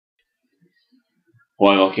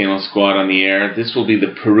Hawaii Volcano Squad on the air. This will be the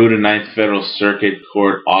Peruta 9th Federal Circuit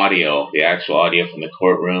Court audio, the actual audio from the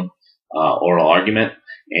courtroom, oral argument.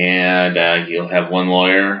 And you'll have one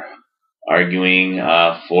lawyer arguing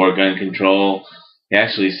for gun control. He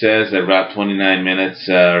actually says at about 29 minutes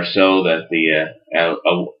or so that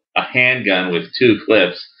a handgun with 2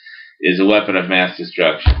 clips is a weapon of mass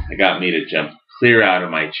destruction. It got me to jump clear out of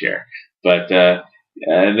my chair. But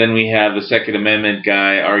then we have the Second Amendment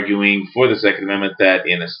guy arguing for the Second Amendment that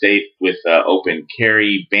in a state with open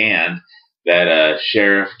carry ban, that a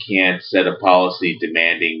sheriff can't set a policy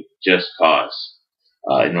demanding just cause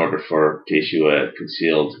in order to issue a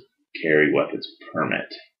concealed carry weapons permit.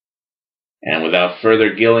 And without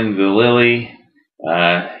further gilling the lily,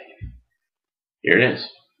 here it is.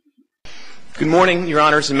 Good morning, Your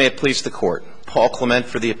Honors, and may it please the Court. Paul Clement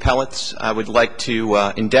for the appellates. I would like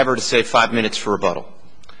to endeavor to save 5 minutes for rebuttal.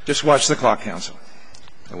 Just watch the clock, counsel.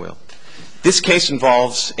 I will. This case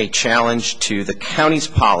involves a challenge to the county's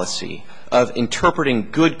policy of interpreting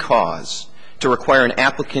good cause to require an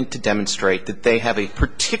applicant to demonstrate that they have a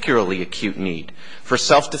particularly acute need for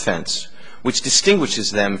self-defense, which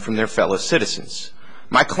distinguishes them from their fellow citizens.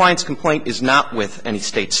 My client's complaint is not with any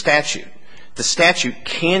state statute. The statute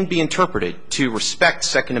can be interpreted to respect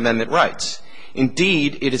Second Amendment rights.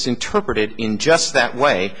 Indeed, it is interpreted in just that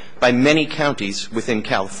way by many counties within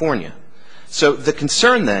California. So the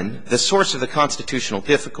concern then, the source of the constitutional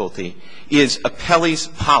difficulty, is appellee's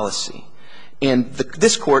policy. And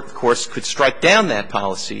this Court, of course, could strike down that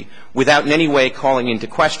policy without in any way calling into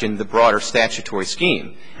question the broader statutory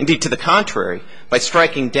scheme. Indeed, to the contrary, by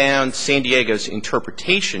striking down San Diego's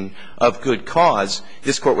interpretation of good cause,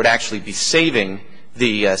 this Court would actually be saving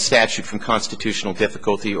the statute from constitutional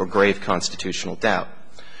difficulty or grave constitutional doubt.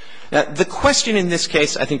 Now, the question in this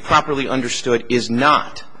case, I think properly understood, is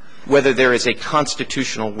not whether there is a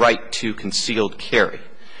constitutional right to concealed carry.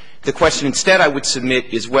 The question instead, I would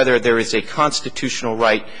submit, is whether there is a constitutional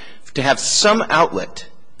right to have some outlet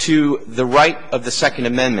to the right of the Second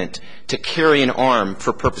Amendment to carry an arm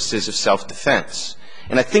for purposes of self-defense.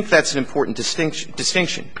 And I think that's an important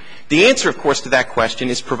distinction. The answer, of course, to that question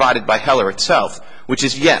is provided by Heller itself, which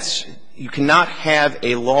is yes, you cannot have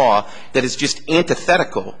a law that is just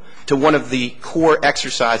antithetical to one of the core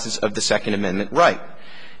exercises of the Second Amendment right.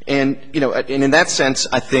 And, and in that sense,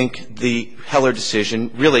 I think the Heller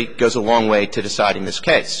decision really goes a long way to deciding this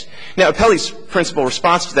case. Now, appellee's principal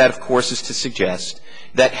response to that, of course, is to suggest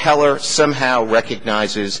that Heller somehow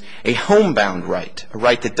recognizes a homebound right, a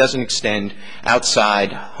right that doesn't extend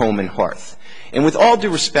outside home and hearth. And with all due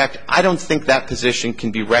respect, I don't think that position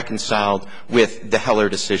can be reconciled with the Heller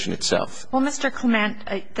decision itself. Well, Mr. Clement,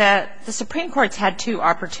 the Supreme Court's had 2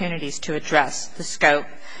 opportunities to address the scope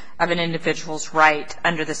of an individual's right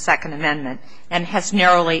under the Second Amendment and has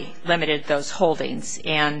narrowly limited those holdings.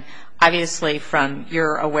 And obviously, from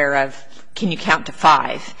you're aware of, can you count to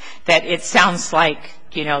 5, that it sounds like,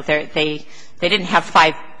 they didn't have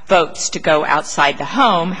 5 votes to go outside the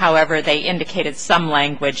home. However, they indicated some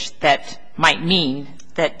language that might mean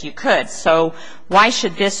that you could. So why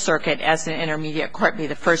should this circuit, as an intermediate court, be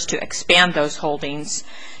the first to expand those holdings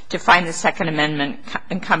to find the Second Amendment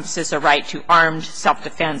encompasses a right to armed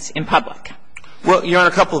self-defense in public? Well, Your Honor,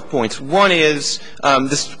 a couple of points. One is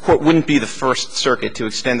this Court wouldn't be the first circuit to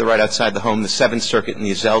extend the right outside the home. The Seventh Circuit in the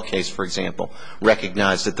Ezell case, for example,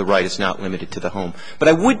 recognized that the right is not limited to the home. But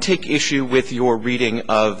I would take issue with your reading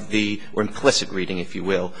of or implicit reading, if you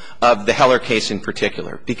will, of the Heller case in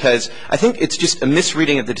particular, because I think it's just a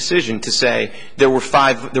misreading of the decision to say there weren't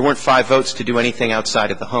 5 votes to do anything outside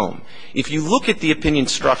of the home. If you look at the opinion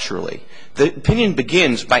structurally, the opinion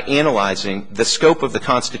begins by analyzing the scope of the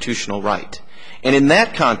constitutional right. And in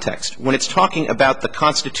that context, when it's talking about the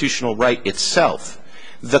constitutional right itself,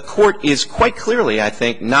 the Court is quite clearly, I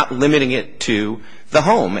think, not limiting it to the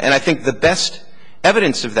home. And I think the best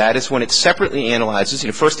evidence of that is when it separately analyzes,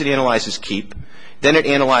 first it analyzes keep, then it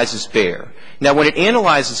analyzes bear. Now, when it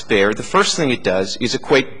analyzes bear, the first thing it does is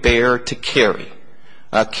equate bear to carry.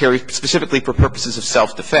 Carry specifically for purposes of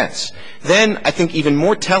self-defense. Then, I think even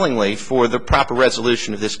more tellingly for the proper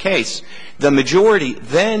resolution of this case, the majority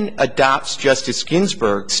then adopts Justice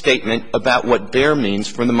Ginsburg's statement about what bear means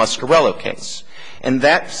from the Muscarello case. And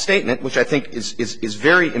that statement, which I think is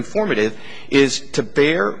very informative, is to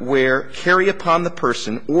bear, wear, carry upon the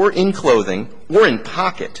person or in clothing or in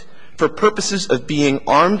pocket for purposes of being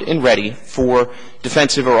armed and ready for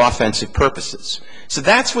defensive or offensive purposes. So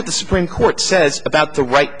that's what the Supreme Court says about the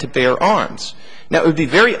right to bear arms. Now, it would be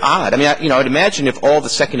very odd. I mean, I'd imagine if all the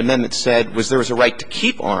Second Amendment said was there was a right to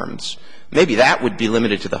keep arms, maybe that would be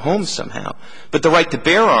limited to the home somehow. But the right to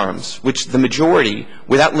bear arms, which the majority,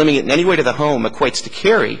 without limiting it in any way to the home, equates to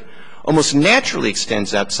carry, almost naturally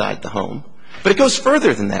extends outside the home. But it goes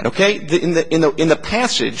further than that, okay? In the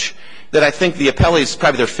passage that I think the appellees,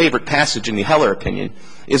 probably their favorite passage in the Heller opinion,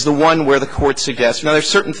 is the one where the court suggests, now there's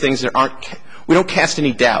certain things that we don't cast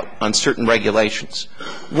any doubt on certain regulations.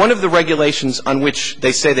 One of the regulations on which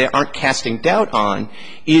they say they aren't casting doubt on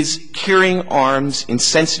is carrying arms in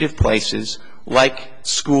sensitive places like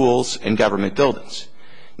schools and government buildings.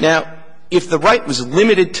 Now, if the right was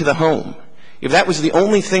limited to the home, if that was the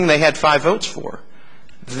only thing they had 5 votes for,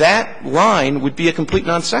 that line would be a complete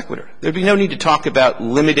non sequitur. There'd be no need to talk about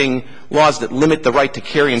limiting laws that limit the right to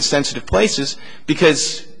carry in sensitive places,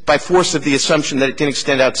 because by force of the assumption that it didn't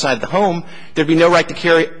extend outside the home, there'd be no right to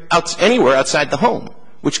carry anywhere outside the home,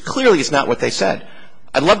 which clearly is not what they said.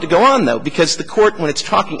 I'd love to go on, though, because the court, when it's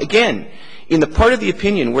talking, again, in the part of the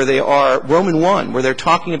opinion where they are Roman I, where they're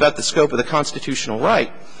talking about the scope of the constitutional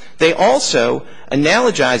right, they also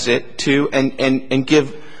analogize it to and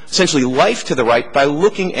give essentially life to the right by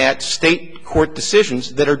looking at state court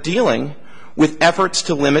decisions that are dealing with efforts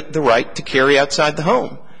to limit the right to carry outside the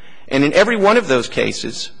home. And in every one of those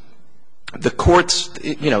cases, the courts,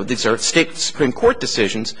 these are state Supreme Court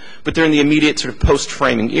decisions, but they're in the immediate sort of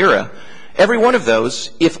post-framing era. Every one of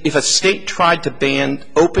those, if a state tried to ban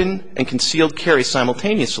open and concealed carry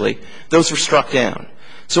simultaneously, those were struck down.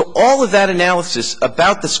 So all of that analysis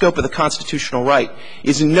about the scope of the constitutional right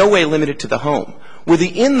is in no way limited to the home. Where the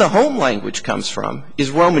in the home language comes from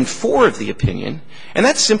is Roman IV of the opinion, and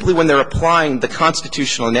that's simply when they're applying the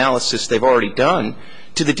constitutional analysis they've already done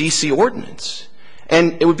to the D.C. ordinance.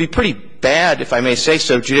 And it would be pretty bad, if I may say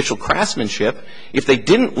so, judicial craftsmanship if they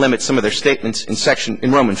didn't limit some of their statements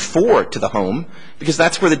in Roman IV to the home, because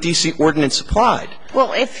that's where the D.C. ordinance applied.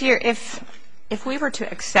 Well, if we were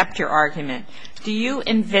to accept your argument, do you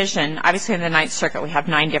envision, obviously in the Ninth Circuit we have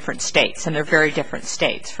 9 different states, and they're very different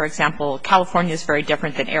states. For example, California is very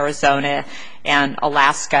different than Arizona and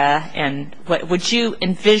Alaska. And would you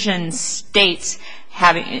envision states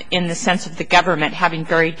having, in the sense of the government, having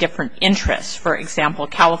very different interests? For example,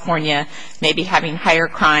 California maybe having higher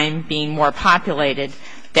crime, being more populated,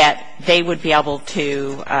 that they would be able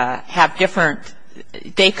to have different,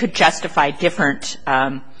 they could justify different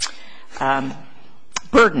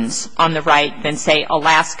burdens on the right than, say,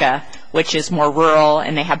 Alaska, which is more rural,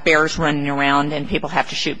 and they have bears running around, and people have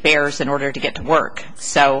to shoot bears in order to get to work.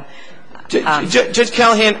 So, Judge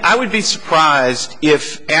Callahan, I would be surprised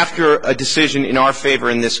if, after a decision in our favor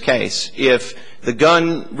in this case, if the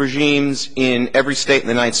gun regimes in every state in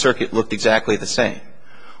the Ninth Circuit looked exactly the same.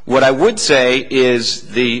 What I would say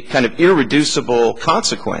is the kind of irreducible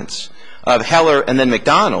consequence of Heller and then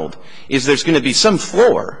McDonald is there's going to be some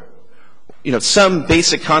floor, some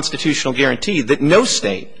basic constitutional guarantee that no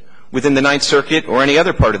state within the Ninth Circuit or any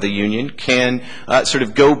other part of the Union can sort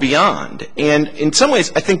of go beyond. And in some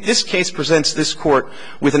ways, I think this case presents this Court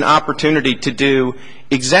with an opportunity to do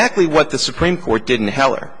exactly what the Supreme Court did in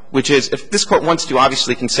Heller, which is, if this Court wants to,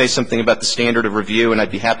 obviously can say something about the standard of review, and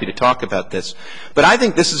I'd be happy to talk about this. But I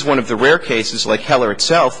think this is one of the rare cases, like Heller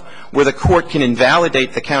itself, where the Court can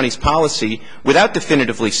invalidate the county's policy without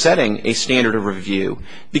definitively setting a standard of review,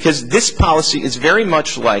 because this policy is very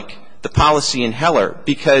much like the policy in Heller,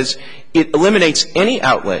 because it eliminates any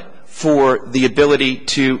outlet for the ability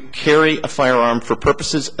to carry a firearm for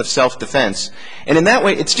purposes of self-defense. And in that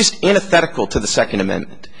way, it's just antithetical to the Second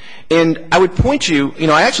Amendment. And I would point you,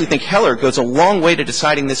 I actually think Heller goes a long way to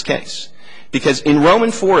deciding this case. Because in Roman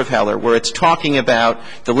IV of Heller, where it's talking about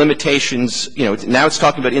the limitations, now it's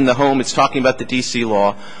talking about in the home, it's talking about the D.C.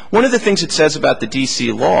 law. One of the things it says about the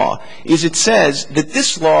D.C. law is it says that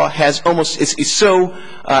this law has almost, is so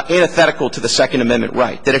antithetical to the Second Amendment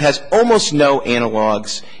right, that it has almost no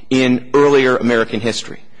analogs in earlier American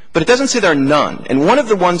history. But it doesn't say there are none. And one of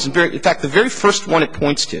the ones, in fact, the very first one it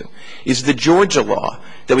points to is the Georgia law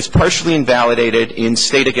that was partially invalidated in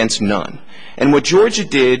State against None. And what Georgia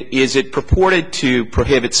did is it purported to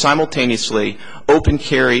prohibit simultaneously open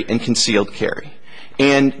carry and concealed carry.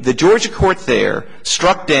 And the Georgia court there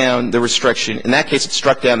struck down the restriction. In that case, it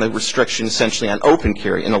struck down the restriction essentially on open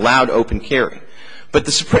carry and allowed open carry. But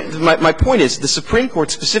my point is the Supreme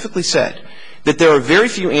Court specifically said that there are very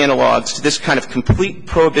few analogs to this kind of complete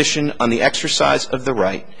prohibition on the exercise of the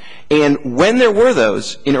right. And when there were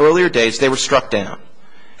those in earlier days, they were struck down.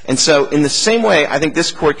 And so in the same way, I think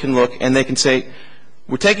this Court can look and they can say,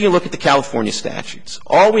 we're taking a look at the California statutes.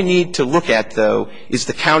 All we need to look at, though, is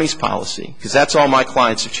the county's policy, because that's all my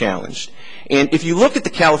clients have challenged. And if you look at the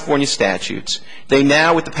California statutes, they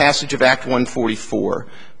now, with the passage of Act 144,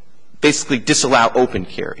 basically disallow open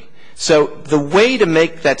carry. So the way to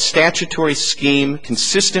make that statutory scheme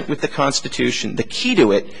consistent with the Constitution, the key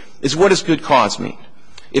to it is, what does good cause mean?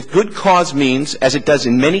 If good cause means, as it does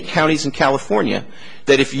in many counties in California,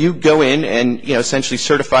 that if you go in and, essentially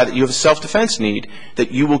certify that you have a self-defense need, that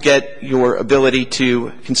you will get your ability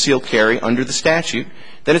to conceal carry under the statute,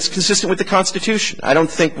 then it's consistent with the Constitution.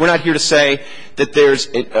 We're not here to say that there's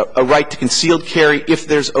a right to concealed carry if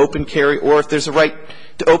there's open carry, or if there's a right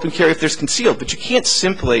to open carry if there's concealed. But you can't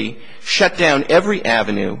simply shut down every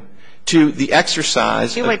avenue to the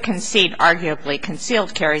exercise. You would concede, arguably,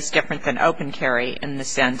 concealed carry is different than open carry in the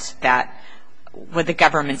sense that with the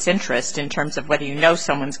government's interest in terms of whether you know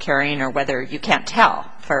someone's carrying or whether you can't tell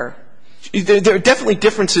for. There are definitely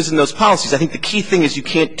differences in those policies. I think the key thing is you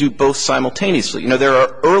can't do both simultaneously. There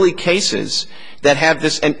are early cases that have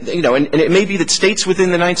this, and it may be that states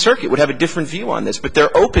within the Ninth Circuit would have a different view on this, but there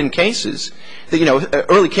are open cases that,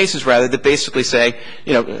 early cases rather, that basically say,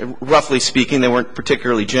 roughly speaking, they weren't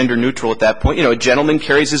particularly gender neutral at that point. A gentleman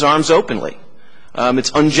carries his arms openly.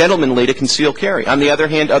 It's ungentlemanly to conceal carry. On the other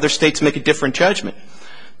hand, other states make a different judgment.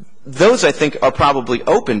 Those, I think, are probably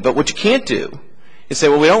open, but what you can't do is say,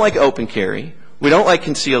 well, we don't like open carry, we don't like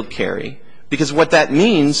concealed carry, because what that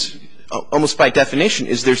means, almost by definition,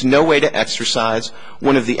 is there's no way to exercise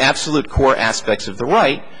one of the absolute core aspects of the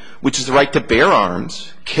right, which is the right to bear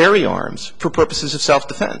arms, carry arms, for purposes of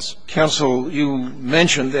self-defense. Counsel, you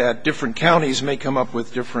mentioned that different counties may come up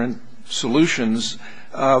with different solutions.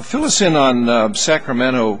 Fill us in on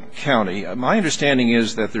Sacramento County. My understanding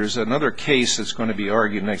is that there's another case that's going to be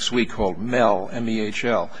argued next week called MEHL,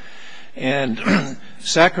 M-E-H-L. And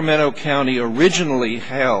Sacramento County originally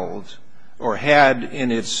held or had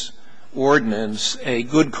in its ordinance a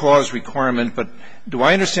good cause requirement, but do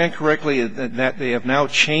I understand correctly that they have now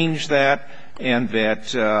changed that and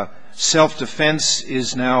that self-defense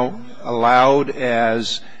is now allowed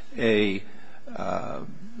as a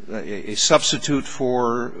substitute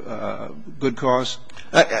for good cause?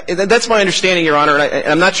 That's my understanding, Your Honor.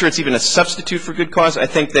 And I'm not sure it's even a substitute for good cause. I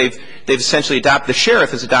think they've essentially adopted, the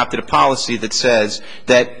sheriff has adopted a policy that says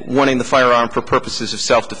that wanting the firearm for purposes of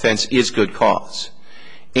self-defense is good cause.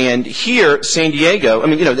 And here, San Diego,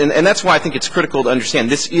 and that's why I think it's critical to understand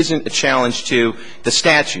this isn't a challenge to the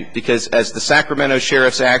statute, because as the Sacramento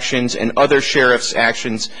sheriff's actions and other sheriff's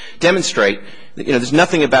actions demonstrate, there's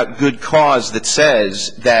nothing about good cause that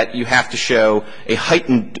says that you have to show a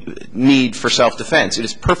heightened need for self-defense. It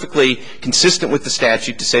is perfectly consistent with the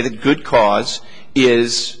statute to say that good cause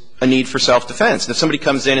is a need for self-defense. And if somebody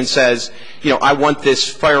comes in and says, I want this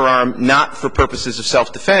firearm not for purposes of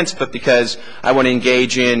self-defense, but because I want to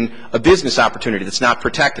engage in a business opportunity that's not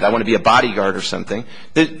protected, I want to be a bodyguard or something,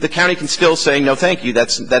 the county can still say, no, thank you,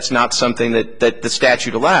 that's not something that the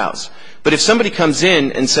statute allows. But if somebody comes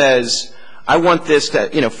in and says, I want this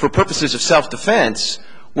to, for purposes of self-defense,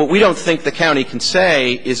 what we don't think the county can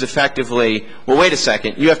say is effectively, well, wait a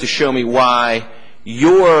second, you have to show me why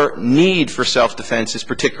your need for self-defense is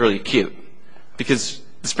particularly acute. Because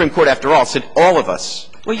the Supreme Court, after all, said all of us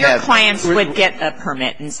Well, your clients would get a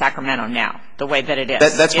permit in Sacramento now, the way that it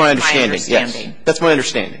is. That's my understanding, yes. That's my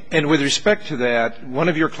understanding. And with respect to that, one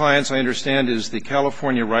of your clients, I understand, is the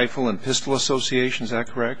California Rifle and Pistol Association. Is that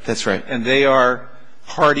correct? That's right. And they are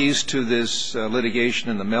parties to this litigation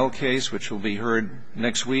in the Mell case, which will be heard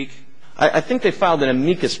next week? I think they filed an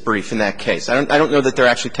amicus brief in that case. I don't know that they're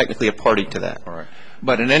actually technically a party to that. All right.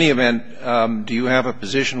 But in any event, do you have a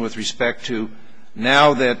position with respect to,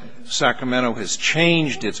 now that Sacramento has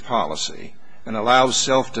changed its policy and allows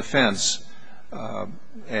self-defense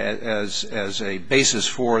as a basis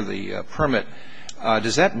for the permit,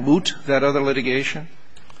 does that moot that other litigation?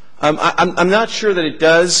 I'm not sure that it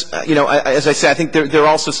does. As I say, I think there are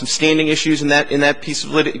also some standing issues in that piece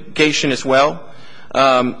of litigation as well.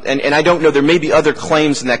 And I don't know. There may be other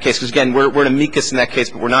claims in that case, because, again, we're an amicus in that case,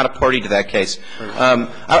 but we're not a party to that case.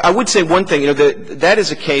 I would say one thing. That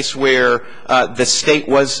is a case where the state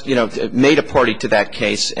was, made a party to that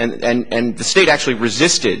case, and the state actually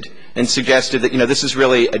resisted and suggested that, this is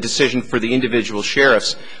really a decision for the individual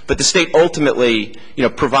sheriffs. But the state ultimately,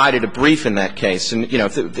 provided a brief in that case. And,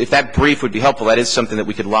 if that brief would be helpful, that is something that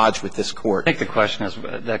we could lodge with this court. I think the question is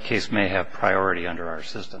that case may have priority under our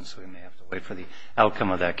system, so we may have to wait for the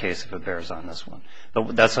outcome of that case if it bears on this one.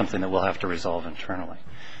 But that's something that we'll have to resolve internally.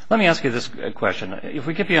 Let me ask you this question. If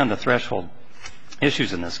we get beyond the threshold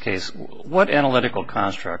issues in this case, what analytical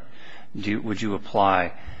construct would you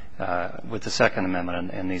apply with the Second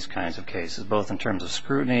Amendment in these kinds of cases, both in terms of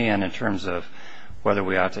scrutiny and in terms of whether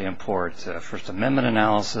we ought to import First Amendment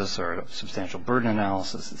analysis or substantial burden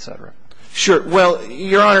analysis, et cetera. Sure. Well,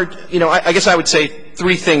 Your Honor, I guess I would say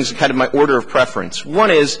three things, kind of my order of preference. One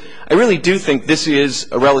is, I really do think this is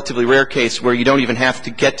a relatively rare case where you don't even have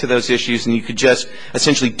to get to those issues and you could just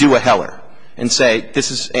essentially do a Heller and say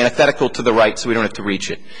this is antithetical to the right, so we don't have to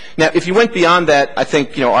reach it. Now, if you went beyond that, I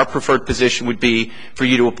think, our preferred position would be for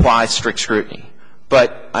you to apply strict scrutiny.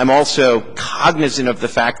 But I'm also cognizant of the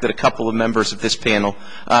fact that a couple of members of this panel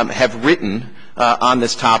have written on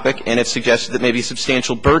this topic and have suggested that maybe a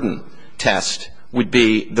substantial burden test would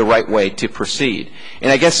be the right way to proceed.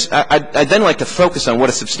 And I guess I'd then like to focus on what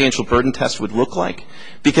a substantial burden test would look like,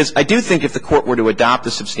 because I do think if the Court were to adopt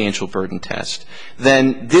a substantial burden test,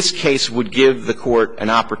 then this case would give the Court an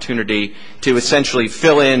opportunity to essentially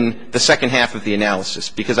fill in the second half of the analysis,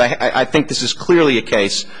 because I think this is clearly a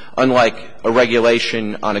case, unlike a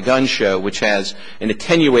regulation on a gun show, which has an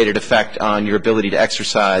attenuated effect on your ability to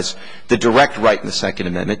exercise the direct right in the Second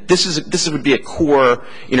Amendment. This would be a core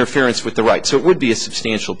interference with the right, so it would be a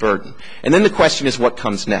substantial burden. And then the question is what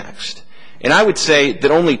comes next. And I would say that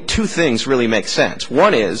only two things really make sense.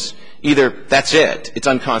 One is either that's it, it's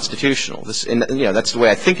unconstitutional. And that's the way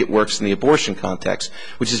I think it works in the abortion context,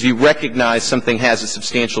 which is you recognize something has a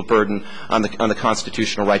substantial burden on the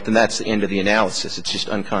constitutional right, then that's the end of the analysis. It's just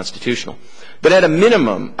unconstitutional. But at a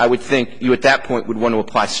minimum, I would think you at that point would want to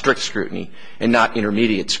apply strict scrutiny and not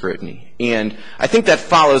intermediate scrutiny. And I think that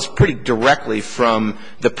follows pretty directly from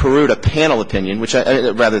the Peruta panel opinion, the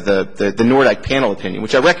Nordyke panel opinion,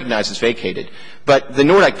 which I recognize is vacated. But the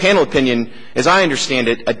Nordyke panel opinion, as I understand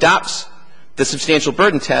it, adopts the substantial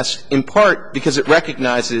burden test in part because it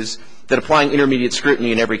recognizes that applying intermediate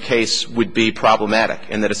scrutiny in every case would be problematic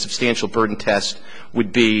and that a substantial burden test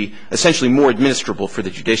would be essentially more administrable for the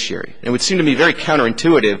judiciary. And it would seem to me very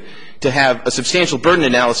counterintuitive to have a substantial burden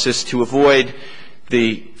analysis to avoid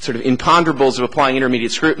the sort of imponderables of applying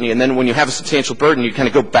intermediate scrutiny, and then when you have a substantial burden, you kind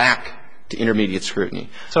of go back to intermediate scrutiny.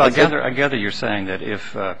 So I gather you're saying that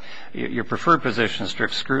if your preferred position is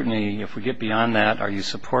strict scrutiny, if we get beyond that, are you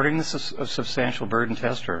supporting the substantial burden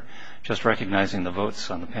test or just recognizing the votes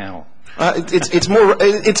on the panel? It's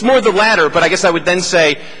more the latter, but I guess I would then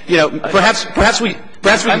say, perhaps we.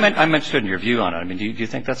 I'm interested in your view on it. I mean, do you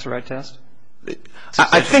think that's the right test?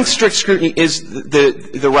 I think strict scrutiny is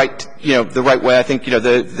the right way. I think,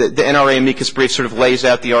 the NRA amicus brief sort of lays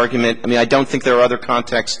out the argument. I mean, I don't think there are other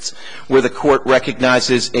contexts where the Court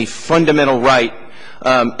recognizes a fundamental right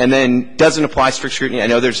and then doesn't apply strict scrutiny. I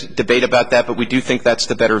know there's debate about that, but we do think that's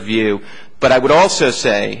the better view. But I would also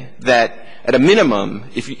say that at a minimum,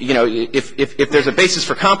 if there's a basis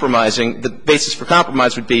for compromising, the basis for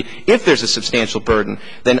compromise would be if there's a substantial burden,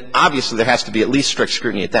 then obviously there has to be at least strict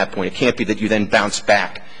scrutiny at that point. It can't be that you then bounce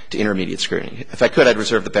back to intermediate scrutiny. If I could, I'd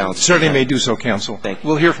reserve the balance. Certainly may do so, counsel. Thank you.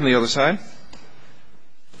 We'll hear from the other side.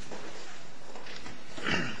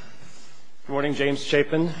 Good morning, James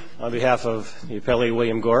Chapin, on behalf of the appellee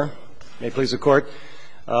William Gore. May it please the Court.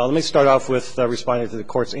 Let me start off with responding to the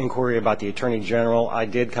Court's inquiry about the Attorney General. I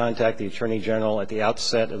did contact the Attorney General at the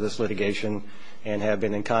outset of this litigation and have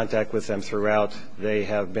been in contact with them throughout. They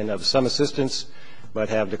have been of some assistance but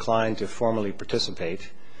have declined to formally participate.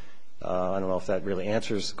 I don't know if that really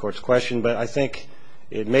answers the Court's question, but I think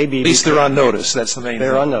it may be. At least they're on notice. That's the main thing.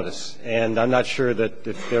 They're on notice. And I'm not sure that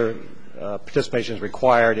if their participation is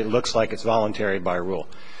required, it looks like it's voluntary by rule.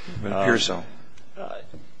 It appears so.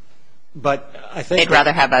 But I think they'd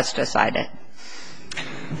rather have us decide it.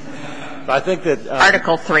 I think that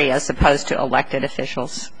Article 3 as opposed to elected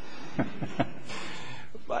officials.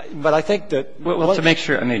 But I think that to make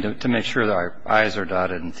sure that our I's are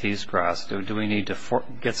dotted and T's crossed, do we need to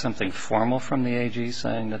get something formal from the AG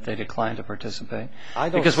saying that they declined to participate?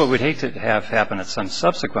 Because what we'd hate to have happen at some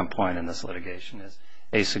subsequent point in this litigation is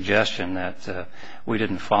a suggestion that we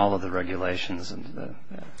didn't follow the regulations and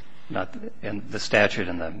the statute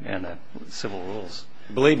and the civil rules.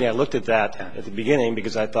 Believe me, I looked at that at the beginning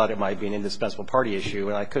because I thought it might be an indispensable party issue,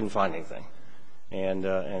 and I couldn't find anything. And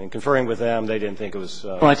in conferring with them, they didn't think it was.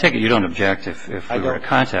 Well, I take it you don't object if we were to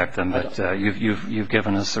contact them, but you've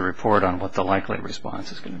given us a report on what the likely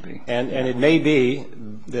response is going to be. And it may be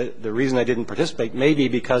the reason I didn't participate may be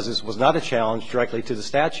because this was not a challenge directly to the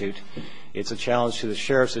statute. It's a challenge to the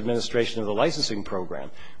sheriff's administration of the licensing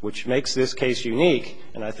program, which makes this case unique.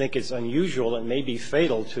 And I think it's unusual and may be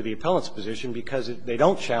fatal to the appellant's position because they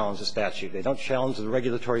don't challenge the statute. They don't challenge the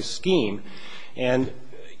regulatory scheme. And,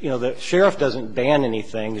 the sheriff doesn't ban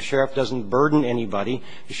anything. The sheriff doesn't burden anybody.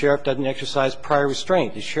 The sheriff doesn't exercise prior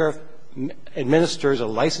restraint. The sheriff administers a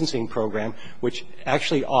licensing program which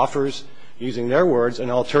actually offers, using their words, an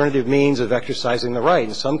alternative means of exercising the right.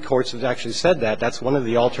 And some courts have actually said that. That's one of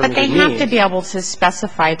the alternative means. But they have to be able to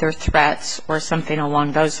specify their threats or something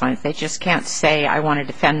along those lines. They just can't say, I want to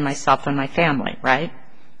defend myself and my family, right?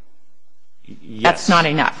 Yes. That's not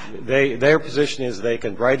enough. Their position is they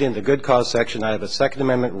can write in the good cause section, I have a Second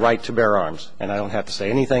Amendment right to bear arms, and I don't have to say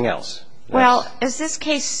anything else. Well, is this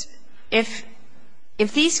case, if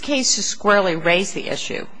these cases squarely raise the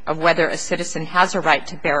issue of whether a citizen has a right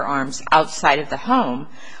to bear arms outside of the home,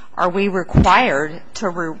 are we required to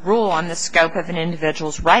rule on the scope of an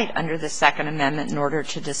individual's right under the Second Amendment in order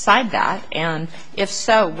to decide that? And if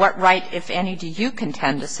so, what right, if any, do you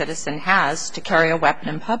contend a citizen has to carry a weapon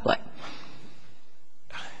in public?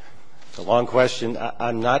 It's a long question.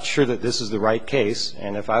 I'm not sure that this is the right case.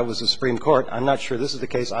 And if I was the Supreme Court, I'm not sure this is the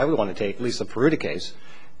case I would want to take, at least the Peruta case.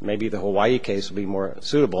 Maybe the Hawaii case would be more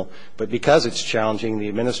suitable. But because it's challenging the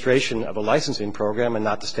administration of a licensing program and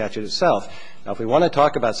not the statute itself. Now, if we want to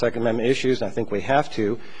talk about Second Amendment issues, and I think we have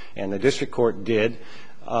to, and the district court did,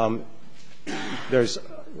 I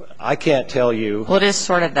can't tell you. Well, it is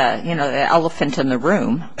sort of the elephant in the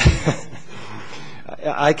room.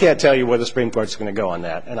 I can't tell you where the Supreme Court's going to go on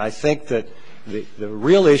that. And I think that the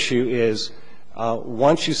real issue is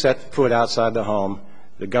once you set foot outside the home,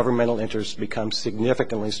 the governmental interest becomes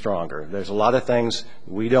significantly stronger. There's a lot of things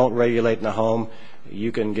we don't regulate in the home.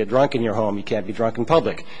 You can get drunk in your home. You can't be drunk in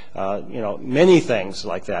public. Many things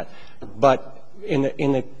like that. But in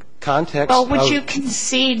the context Well, would you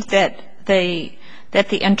concede that the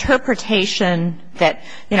interpretation that,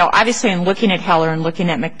 obviously in looking at Heller and looking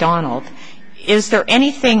at McDonald, is there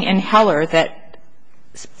anything in Heller that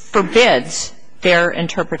forbids their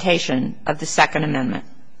interpretation of the Second Amendment?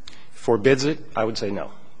 Forbids it? I would say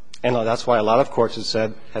no. And that's why a lot of courts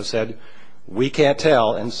have said we can't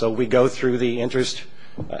tell, and so we go through the interest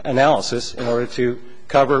analysis in order to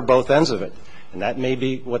cover both ends of it. And that may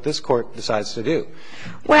be what this court decides to do.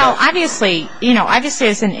 Well, obviously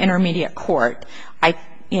as an intermediate court,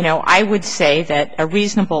 I would say that a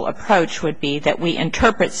reasonable approach would be that we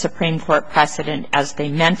interpret Supreme Court precedent as they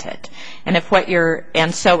meant it. And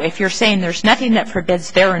so if you're saying there's nothing that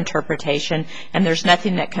forbids their interpretation and there's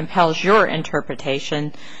nothing that compels your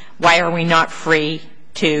interpretation, why are we not free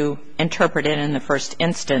to interpret it in the first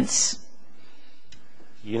instance?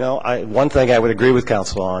 One thing I would agree with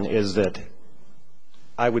counsel on is that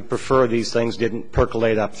I would prefer these things didn't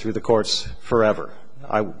percolate up through the courts forever.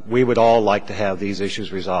 We would all like to have these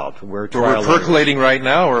issues resolved. We're percolating right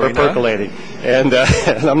now, or we're percolating, and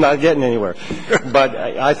I'm not getting anywhere. But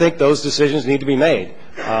I think those decisions need to be made.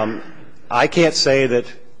 I can't say that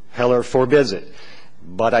Heller forbids it,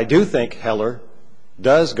 but I do think Heller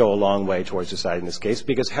does go a long way towards deciding this case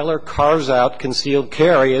because Heller carves out concealed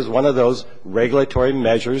carry as one of those regulatory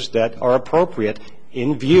measures that are appropriate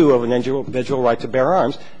in view of an individual right to bear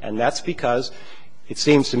arms, and that's because it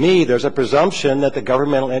seems to me there's a presumption that the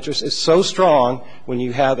governmental interest is so strong when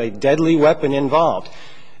you have a deadly weapon involved.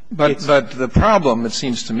 But the problem, it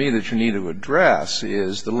seems to me, that you need to address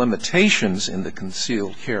is the limitations in the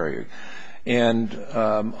concealed carry. And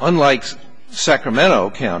unlike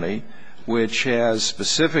Sacramento County, which has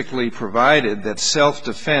specifically provided that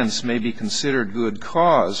self-defense may be considered good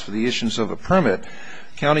cause for the issuance of a permit,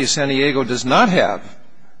 County of San Diego does not have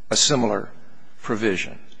a similar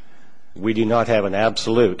provision. We do not have an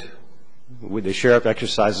absolute. The sheriff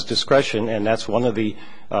exercises discretion, and that's one of the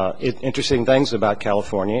interesting things about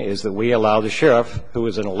California is that we allow the sheriff, who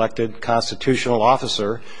is an elected constitutional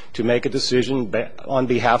officer, to make a decision on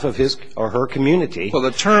behalf of his or her community. Well,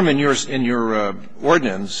 the term in your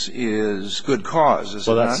ordinance is good cause, is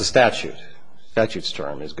it not? Well, that's the statute. Statute's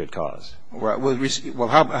term is good cause. Well,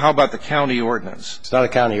 how about the county ordinance? It's not a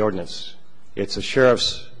county ordinance. It's a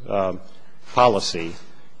sheriff's policy.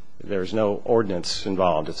 There's no ordinance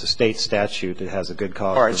involved. It's a state statute that has a good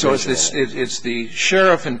cause. All right. So it's the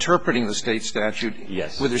sheriff interpreting the state statute.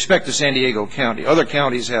 Yes. With respect to San Diego County. Other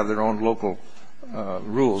counties have their own local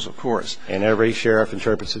rules, of course. And every sheriff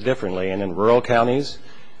interprets it differently. And in rural counties,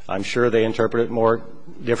 I'm sure they interpret it more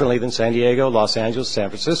differently than San Diego, Los Angeles, San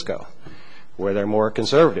Francisco, where they're more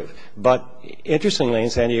conservative. But interestingly,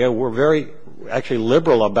 in San Diego, we're very actually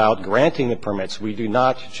liberal about granting the permits. We do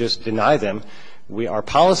not just deny them. Our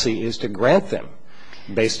policy is to grant them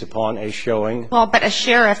based upon a showing. Well, but a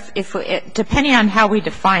sheriff, depending on how we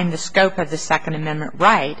define the scope of the Second Amendment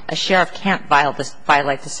right, a sheriff can't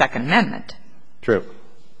violate the Second Amendment. True.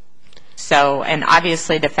 So, and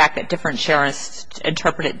obviously the fact that different sheriffs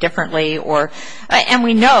interpret it differently and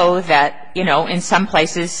we know that, in some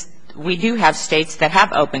places we do have states that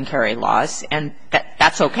have open carry laws, and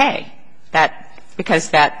that's okay. Because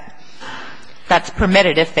that that's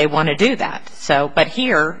permitted if they want to do that. So, but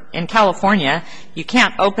here in California, you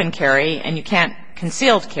can't open carry and you can't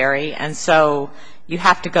concealed carry, and so you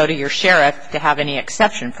have to go to your sheriff to have any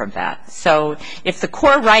exception from that. So if the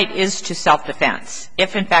core right is to self-defense,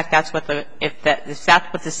 if in fact that's what if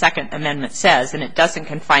that's what the Second Amendment says, and it doesn't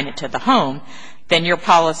confine it to the home, then your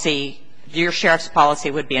policy, your sheriff's policy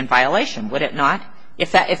would be in violation, would it not?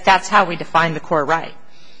 If that's how we define the core right.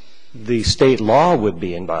 The state law would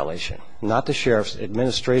be in violation, not the sheriff's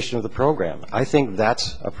administration of the program. I think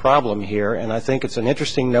that's a problem here, and I think it's an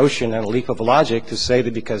interesting notion and a leap of logic to say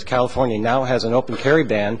that because California now has an open carry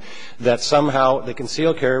ban, that somehow the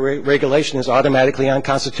concealed carry regulation is automatically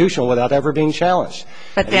unconstitutional without ever being challenged.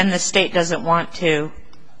 But then the state doesn't want to.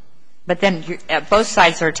 But then both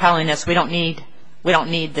sides are telling us we don't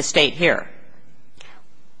need the state here.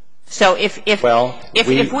 So if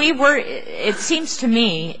we were, it seems to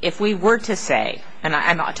me, if we were to say, and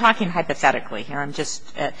I'm talking hypothetically here, I'm just,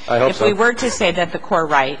 if we were to say that the core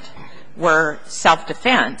right were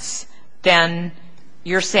self-defense, then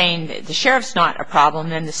you're saying that the sheriff's not a problem,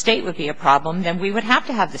 then the state would be a problem, then we would have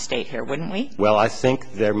to have the state here, wouldn't we? Well, I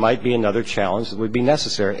think there might be another challenge that would be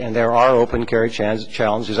necessary, and there are open carry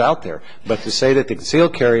challenges out there. But to say that the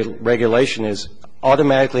concealed carry regulation is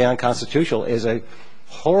automatically unconstitutional is a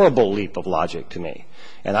horrible leap of logic to me.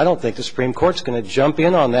 And I don't think the Supreme Court's going to jump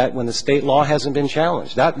in on that when the state law hasn't been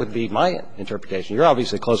challenged. That would be my interpretation. You're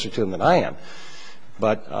obviously closer to them than I am.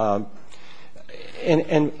 But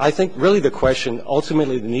and I think really the question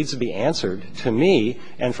ultimately that needs to be answered to me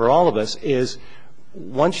and for all of us is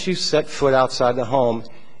once you set foot outside the home,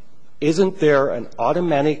 isn't there an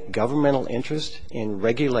automatic governmental interest in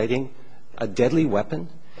regulating a deadly weapon?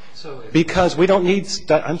 Because we don't need –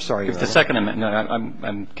 I'm sorry. If the Second Amendment –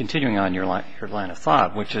 I'm continuing on your line of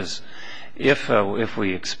thought, which is if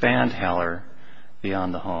we expand Heller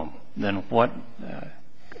beyond the home, then what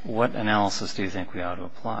analysis do you think we ought to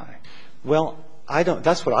apply? Well, I don't –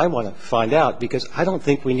 that's what I want to find out because I don't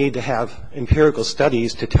think we need to have empirical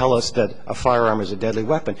studies to tell us that a firearm is a deadly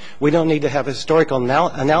weapon. We don't need to have historical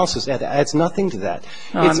analysis. It adds nothing to that.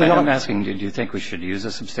 No, I'm asking, do you think we should use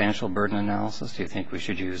a substantial burden analysis? Do you think we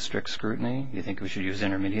should use strict scrutiny? Do you think we should use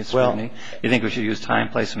intermediate scrutiny? Do you think we should use time,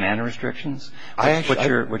 place, and manner restrictions? What's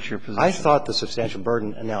your position? I thought the substantial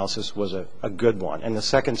burden analysis was a good one, and the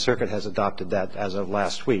Second Circuit has adopted that as of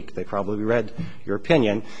last week. They probably read your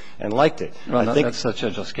opinion and liked it. Well, that's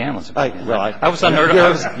Judge O'Scanlan's opinion. I was unheard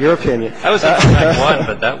of. Your opinion. I was in one,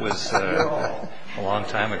 but that was a long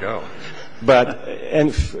time ago.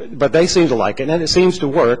 But they seem to like it, and it seems to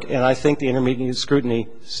work. And I think the intermediate scrutiny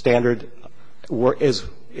standard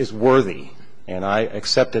is worthy, and I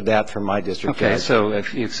accepted that from my district judge. Okay, so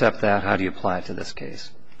if you accept that, how do you apply it to this case?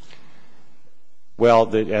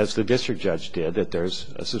 Well, as the district judge did, that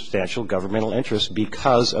there's a substantial governmental interest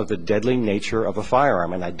because of the deadly nature of a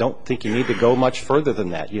firearm. And I don't think you need to go much further than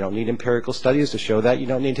that. You don't need empirical studies to show that. You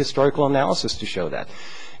don't need historical analysis to show that.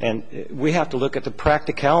 And we have to look at the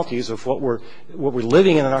practicalities of what we're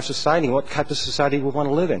living in our society and what type of society we want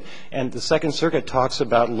to live in. And the Second Circuit talks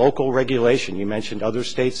about local regulation. You mentioned other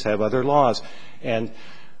states have other laws. And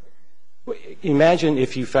imagine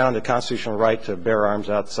if you found a constitutional right to bear arms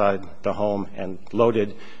outside the home and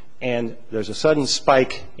loaded, and there's a sudden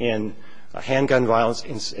spike in handgun violence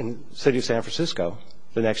in the city of San Francisco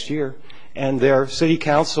the next year, and their city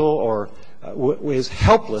council is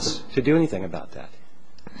helpless to do anything about that.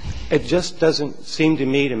 It just doesn't seem to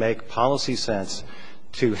me to make policy sense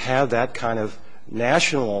to have that kind of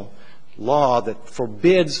national law that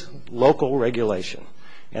forbids local regulation.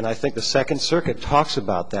 And I think the Second Circuit talks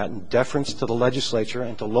about that in deference to the legislature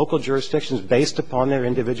and to local jurisdictions based upon their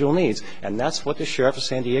individual needs. And that's what the sheriff of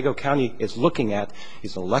San Diego County is looking at.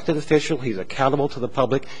 He's an elected official. He's accountable to the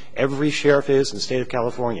public. Every sheriff is in the state of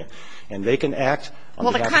California. And they can act on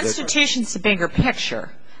behalf of the Constitution's a bigger picture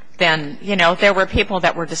than, there were people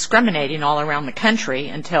that were discriminating all around the country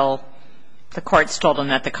until the courts told them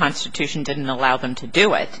that the Constitution didn't allow them to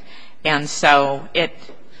do it. And so it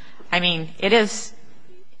is...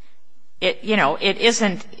 It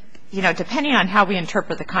isn't, depending on how we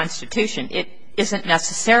interpret the Constitution, it isn't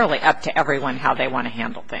necessarily up to everyone how they want to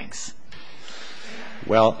handle things.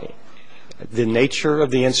 Well, the nature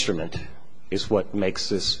of the instrument is what makes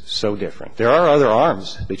this so different. There are other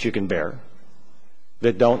arms that you can bear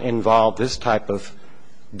that don't involve this type of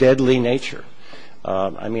deadly nature.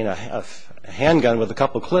 A handgun with a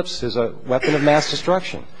couple clips is a weapon of mass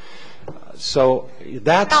destruction. So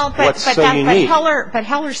that's what's so unique. But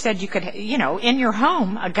Heller said you could, in your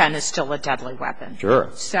home, a gun is still a deadly weapon. Sure.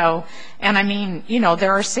 So, and I mean,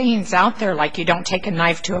 there are sayings out there like you don't take a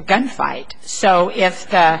knife to a gunfight. So if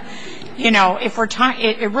if we're talking,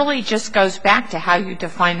 it really just goes back to how you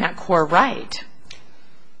define that core right.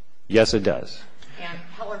 Yes, it does. And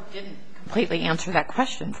Heller didn't completely answer that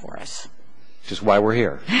question for us. Which is why we're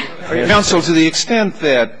here. Counsel, to the extent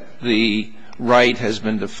that the right has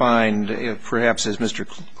been defined, perhaps as Mr.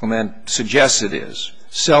 Clement suggests it is,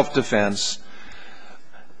 self-defense,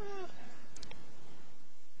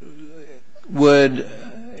 would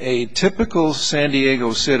a typical San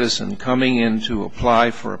Diego citizen coming in to apply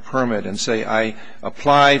for a permit and say, I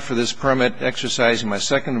apply for this permit exercising my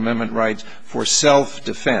Second Amendment rights for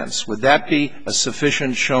self-defense, would that be a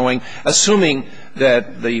sufficient showing, assuming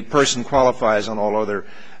that the person qualifies on all other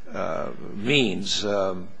means,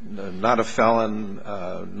 not a felon,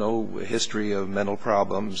 no history of mental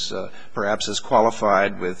problems, perhaps is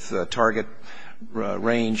qualified with target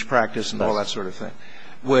range practice and all that sort of thing?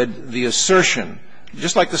 Would the assertion,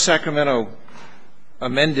 just like the Sacramento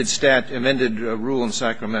amended rule in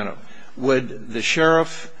Sacramento, would the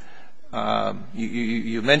sheriff,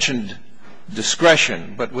 you mentioned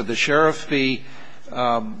discretion, but would the sheriff be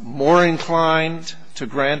more inclined to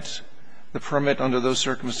grant the permit under those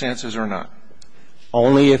circumstances or not?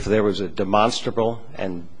 Only if there was a demonstrable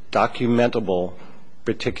and documentable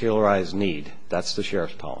particularized need. That's the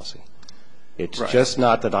sheriff's policy. It's just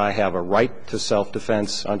not that I have a right to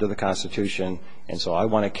self-defense under the Constitution, and so I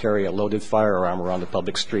want to carry a loaded firearm around the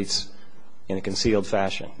public streets in a concealed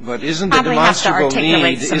fashion. But isn't the demonstrable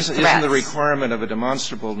need, isn't the requirement of a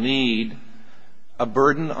demonstrable need a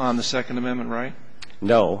burden on the Second Amendment right?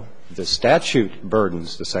 No. The statute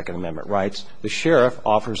burdens the Second Amendment rights. The sheriff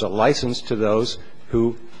offers a license to those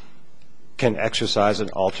who can exercise an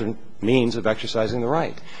alternate means of exercising the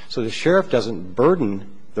right. So the sheriff doesn't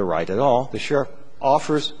burden the right at all. The sheriff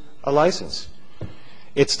offers a license.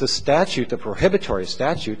 It's the statute, the prohibitory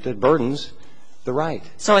statute, that burdens the right.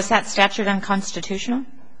 So is that statute unconstitutional?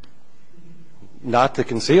 Not the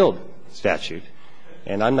concealed statute.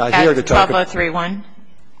 And I'm not here to talk about 12031.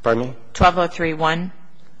 Pardon me? 12031.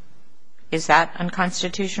 Is that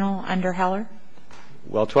unconstitutional under Heller?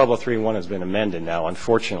 Well, 12031 has been amended now.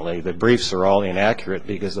 Unfortunately, the briefs are all inaccurate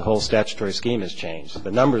because the whole statutory scheme has changed.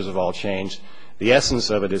 The numbers have all changed. The essence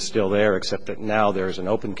of it is still there, except that now there's an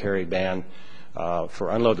open carry ban for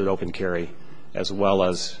unloaded open carry, as well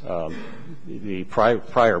as the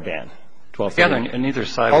prior ban. And neither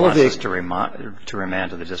side wants us to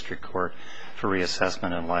remand to the district court for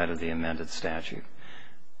reassessment in light of the amended statute.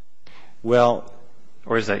 Well,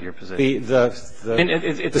 or is that your position?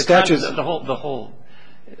 The statute, the whole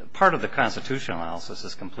part of the constitutional analysis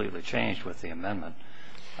is completely changed with the amendment.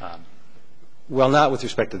 Well, not with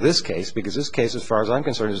respect to this case, because this case, as far as I'm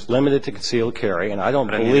concerned, is limited to concealed carry, and I don't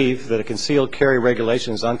believe that a concealed carry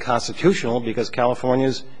regulation is unconstitutional because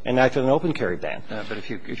California's enacted an open carry ban. But if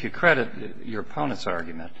you credit your opponent's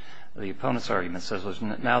argument, the opponent's argument says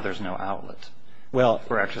now there's no outlet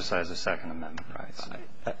for exercise of Second Amendment rights.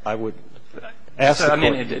 I would ask the court. I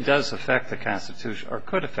mean, it does affect the Constitution, or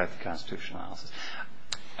could affect the constitutional analysis.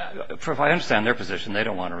 If I understand their position, they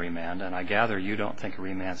don't want to remand, and I gather you don't think a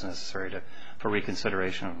remand is necessary for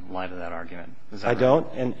reconsideration in light of that argument. Is that right? I don't,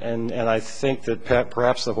 and I think that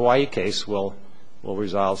perhaps the Hawaii case will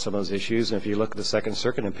resolve some of those issues. And if you look at the Second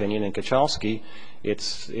Circuit opinion in Kachalski,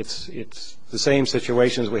 it's the same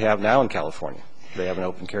situation as we have now in California. They have an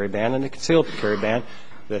open carry ban and a concealed carry ban,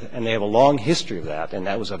 and they have a long history of that, and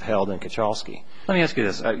that was upheld in Kachalski. Let me ask you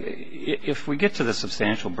this. If we get to the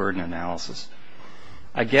substantial burden analysis,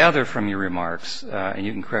 I gather from your remarks, and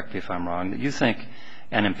you can correct me if I'm wrong, that you think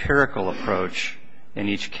an empirical approach in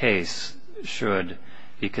each case should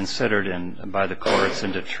be considered by the courts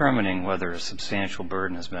in determining whether a substantial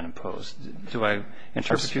burden has been imposed. Do I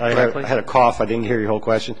interpret you correctly? I had a cough. I didn't hear your whole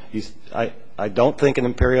question. I don't think an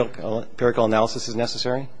empirical analysis is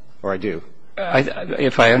necessary, or I do?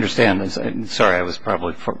 If I understand, sorry, I was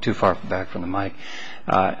probably too far back from the mic.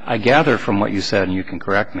 I gather from what you said, and you can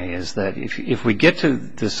correct me, is that if we get to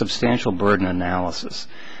the substantial burden analysis,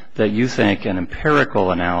 that you think an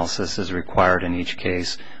empirical analysis is required in each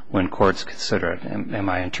case when courts consider it. Am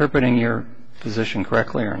I interpreting your position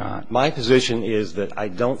correctly or not? My position is that I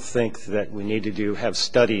don't think that we need to have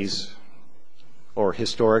studies or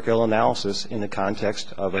historical analysis in the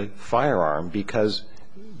context of a firearm, because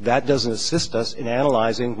that doesn't assist us in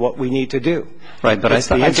analyzing what we need to do. Right, but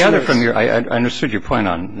I gather from I understood your point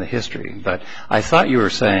on the history, but I thought you were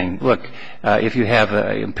saying, look, if you have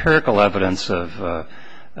empirical evidence of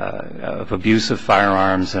abuse of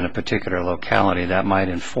firearms in a particular locality, that might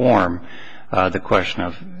inform the question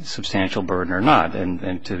of substantial burden or not.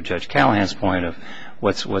 And to Judge Callahan's point of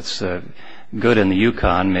what's good in the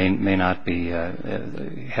Yukon may not be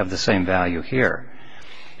have the same value here.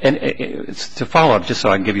 And to follow up, just so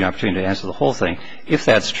I can give you an opportunity to answer the whole thing, if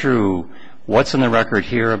that's true, what's in the record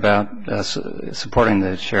here about supporting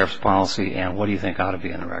the sheriff's policy, and what do you think ought to be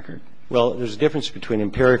in the record? Well, there's a difference between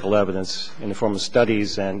empirical evidence in the form of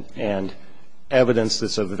studies and evidence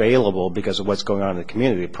that's available because of what's going on in the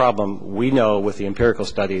community. The problem we know with the empirical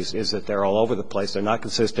studies is that they're all over the place. They're not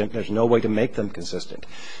consistent. There's no way to make them consistent.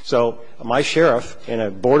 So my sheriff in a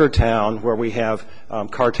border town where we have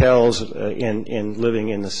cartels in living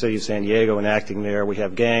in the city of San Diego and acting there, we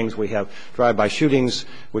have gangs, we have drive-by shootings,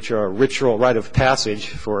 which are a rite of passage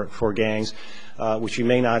for gangs, which you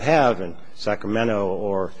may not have in Sacramento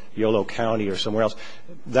or Yolo County or somewhere else.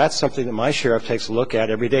 That's something that my sheriff takes a look at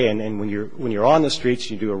every day. And when you're on the streets,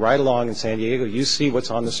 you do a ride-along in San Diego, you see what's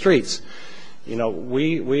on the streets. You know,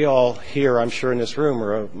 we all here, I'm sure in this room,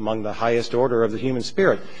 are among the highest order of the human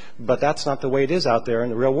spirit. But that's not the way it is out there in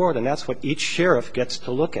the real world, and that's what each sheriff gets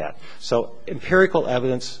to look at. So empirical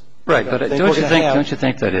evidence. Right, but don't you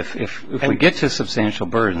think that if we get to substantial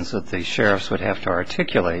burdens, that the sheriffs would have to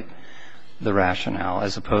articulate the rationale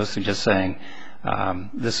as opposed to just saying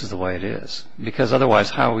this is the way it is? Because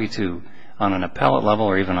otherwise, how are we to, on an appellate level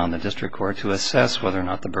or even on the district court, to assess whether or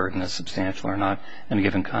not the burden is substantial or not in a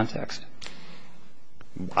given context?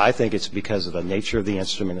 I think it's because of the nature of the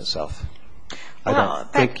instrument itself. I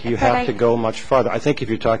don't think you have to go much farther. I think if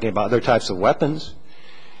you're talking about other types of weapons,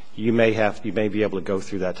 you may be able to go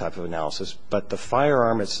through that type of analysis. But the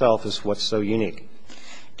firearm itself is what's so unique.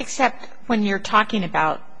 Except when you're talking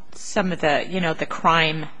about some of the, the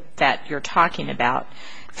crime that you're talking about,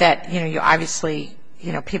 that, you obviously,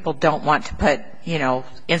 people don't want to put,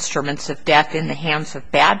 instruments of death in the hands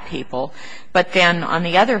of bad people. But then on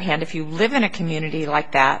the other hand, if you live in a community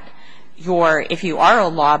like that, if you are a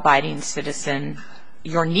law-abiding citizen,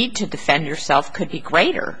 your need to defend yourself could be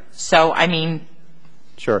greater. So, I mean.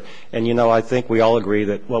 Sure. And, I think we all agree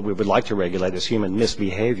that what we would like to regulate is human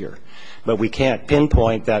misbehavior. But we can't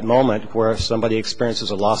pinpoint that moment where somebody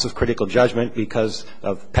experiences a loss of critical judgment because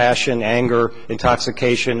of passion, anger,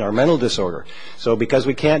 intoxication, or mental disorder. So because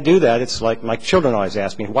we can't do that, it's like my children always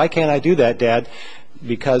ask me, why can't I do that, Dad?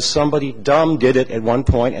 Because somebody dumb did it at one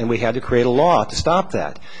point, and we had to create a law to stop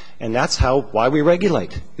that. And that's why we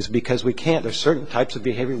regulate, is because we can't. There's certain types of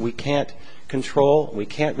behavior we can't control, we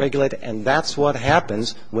can't regulate, and that's what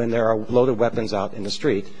happens when there are loaded weapons out in the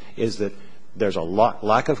street, is that there's a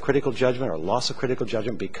lack of critical judgment or loss of critical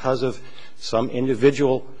judgment because of some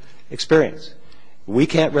individual experience. We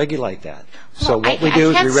can't regulate that. So what we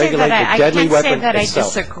do is we regulate the deadly weapon itself. I can't say that I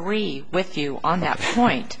disagree with you on that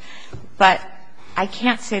point, but I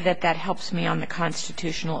can't say that that helps me on the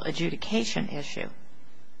constitutional adjudication issue.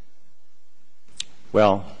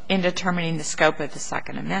 Well, in determining the scope of the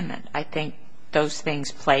Second Amendment, I think those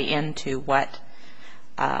things play into what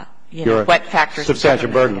factors. Substantial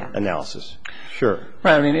burden analysis. Sure.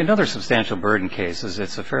 Right. I mean, in other substantial burden cases,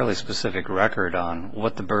 it's a fairly specific record on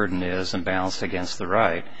what the burden is and balanced against the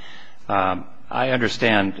right. I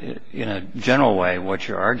understand in a general way what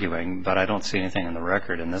you're arguing, but I don't see anything in the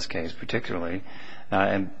record in this case particularly,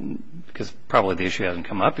 and because probably the issue hasn't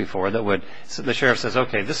come up before, so the sheriff says,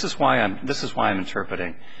 okay, this is why I'm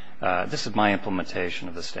interpreting, this is my implementation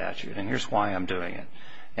of the statute, and here's why I'm doing it,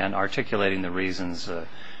 and articulating the reasons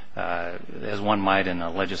as one might in a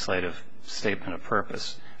legislative statement of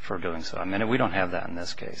purpose for doing so. I mean, we don't have that in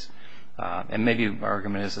this case, and maybe our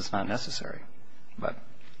argument is it's not necessary, but.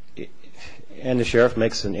 And the sheriff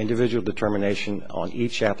makes an individual determination on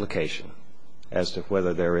each application as to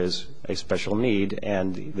whether there is a special need,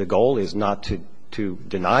 and the goal is not to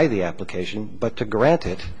deny the application, but to grant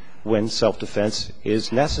it when self-defense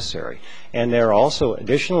is necessary. And there are also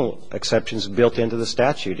additional exceptions built into the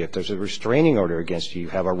statute. If there's a restraining order against you, you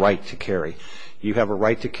have a right to carry. You have a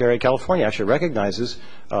right to carry. California actually recognizes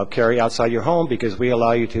carry outside your home because we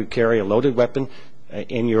allow you to carry a loaded weapon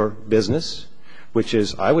in your business, which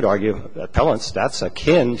is, I would argue, appellants, that's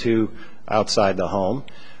akin to outside the home.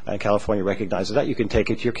 And California recognizes that. You can take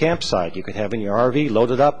it to your campsite. You can have it in your RV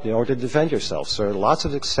loaded up in order to defend yourself. So there are lots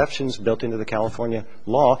of exceptions built into the California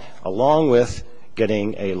law, along with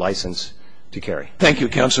getting a license to carry. Thank you,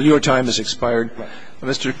 counsel. Your time has expired.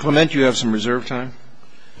 Mr. Clement, you have some reserve time.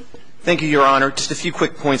 Thank you, Your Honor. Just a few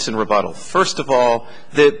quick points in rebuttal. First of all,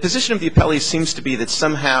 the position of the appellees seems to be that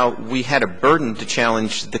somehow we had a burden to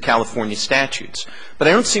challenge the California statutes. But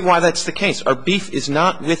I don't see why that's the case. Our beef is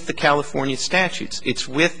not with the California statutes. It's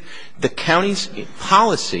with the county's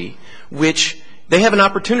policy, which they have an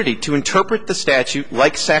opportunity to interpret the statute,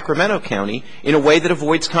 like Sacramento County, in a way that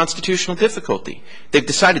avoids constitutional difficulty. They've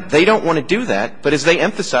decided they don't want to do that, but as they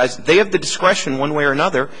emphasize, they have the discretion one way or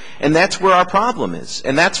another, and that's where our problem is.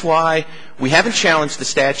 And that's why we haven't challenged the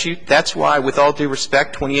statute. That's why, with all due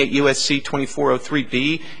respect, 28 U.S.C.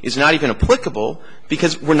 2403b is not even applicable,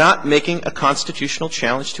 because we're not making a constitutional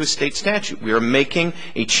challenge to a state statute. We are making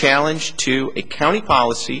a challenge to a county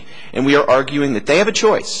policy, and we are arguing that they have a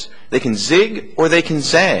choice. They can zig or they can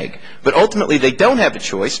zag. But ultimately, they don't have a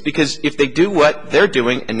choice, because if they do what they're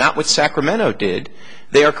doing and not what Sacramento did,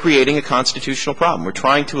 they are creating a constitutional problem. We're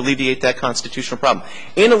trying to alleviate that constitutional problem.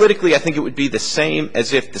 Analytically, I think it would be the same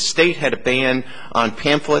as if the state had a ban on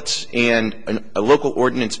pamphlets and a local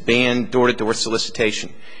ordinance banned door-to-door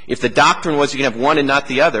solicitation. If the doctrine was you can have one and not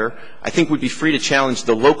the other, I think we'd be free to challenge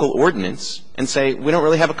the local ordinance and say, we don't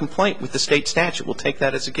really have a complaint with the state statute. We'll take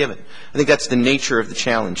that as a given. I think that's the nature of the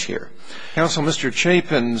challenge here. Counsel, Mr.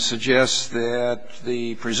 Chapin suggests that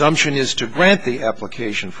the presumption is to grant the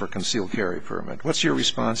application for concealed carry permit. What's your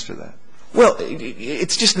response to that? Well,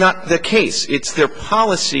 it's just not the case. It's their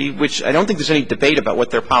policy, which I don't think there's any debate about what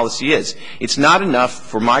their policy is. It's not enough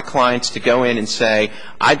for my clients to go in and say,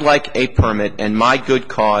 I'd like a permit, and my good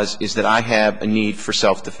cause is that I have a need for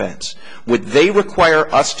self-defense. What they require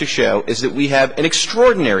us to show is that we have an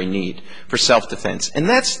extraordinary need for self-defense. And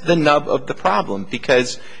that's the nub of the problem,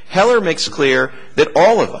 because Heller makes clear that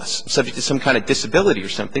all of us, subject to some kind of disability or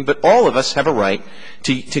something, but all of us have a right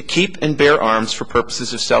to keep and bear arms for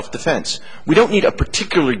purposes of self-defense. We don't need a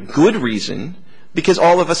particularly good reason, because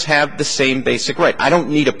all of us have the same basic right. I don't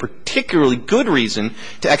need a particularly good reason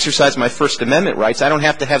to exercise my First Amendment rights. I don't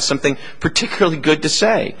have to have something particularly good to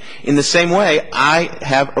say. In the same way, I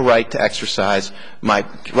have a right to exercise my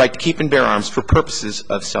right to keep and bear arms for purposes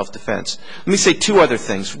of self-defense. Let me say two other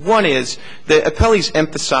things. One is the appellees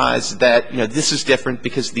emphasize that, this is different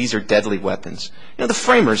because these are deadly weapons. The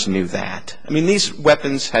framers knew that. I mean, these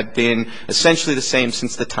weapons had been essentially the same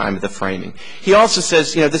since the time of the framing. He also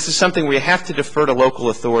says, this is something where you have to defer to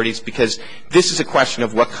local authorities because this is a question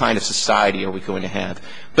of what kind of society are we going to have.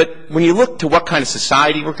 But when you look to what kind of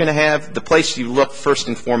society we're going to have, the place you look first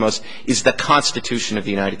and foremost is the Constitution of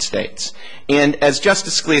the United States. And as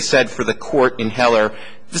Justice Scalia said for the court in Heller,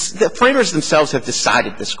 the framers themselves have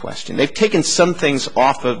decided this question. They've taken some things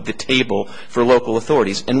off of the table for local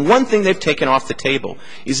authorities. And one thing they've taken off the table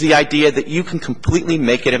is the idea that you can completely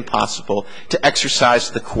make it impossible to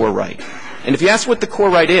exercise the core right. And if you ask what the core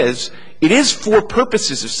right is, it is for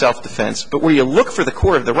purposes of self-defense, but where you look for the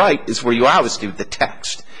core of the right is where you always do, the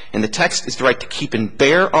text. And the text is the right to keep and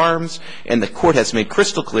bear arms, and the court has made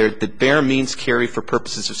crystal clear that bear means carry for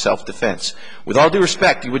purposes of self-defense. With all due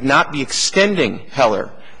respect, you would not be extending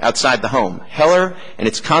Heller outside the home. Heller and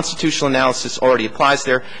its constitutional analysis already applies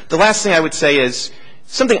there. The last thing I would say is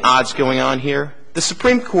something odd's going on here. The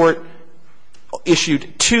Supreme Court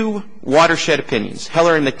issued two watershed opinions,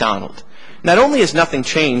 Heller and McDonald. Not only has nothing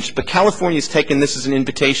changed, but California has taken this as an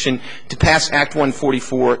invitation to pass Act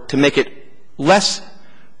 144 to make it less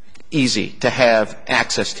easy to have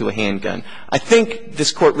access to a handgun. I think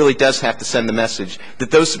this Court really does have to send the message that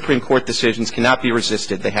those Supreme Court decisions cannot be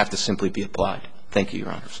resisted. They have to simply be applied. Thank you, Your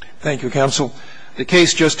Honors. Thank you, counsel. The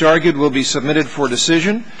case just argued will be submitted for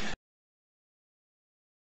decision.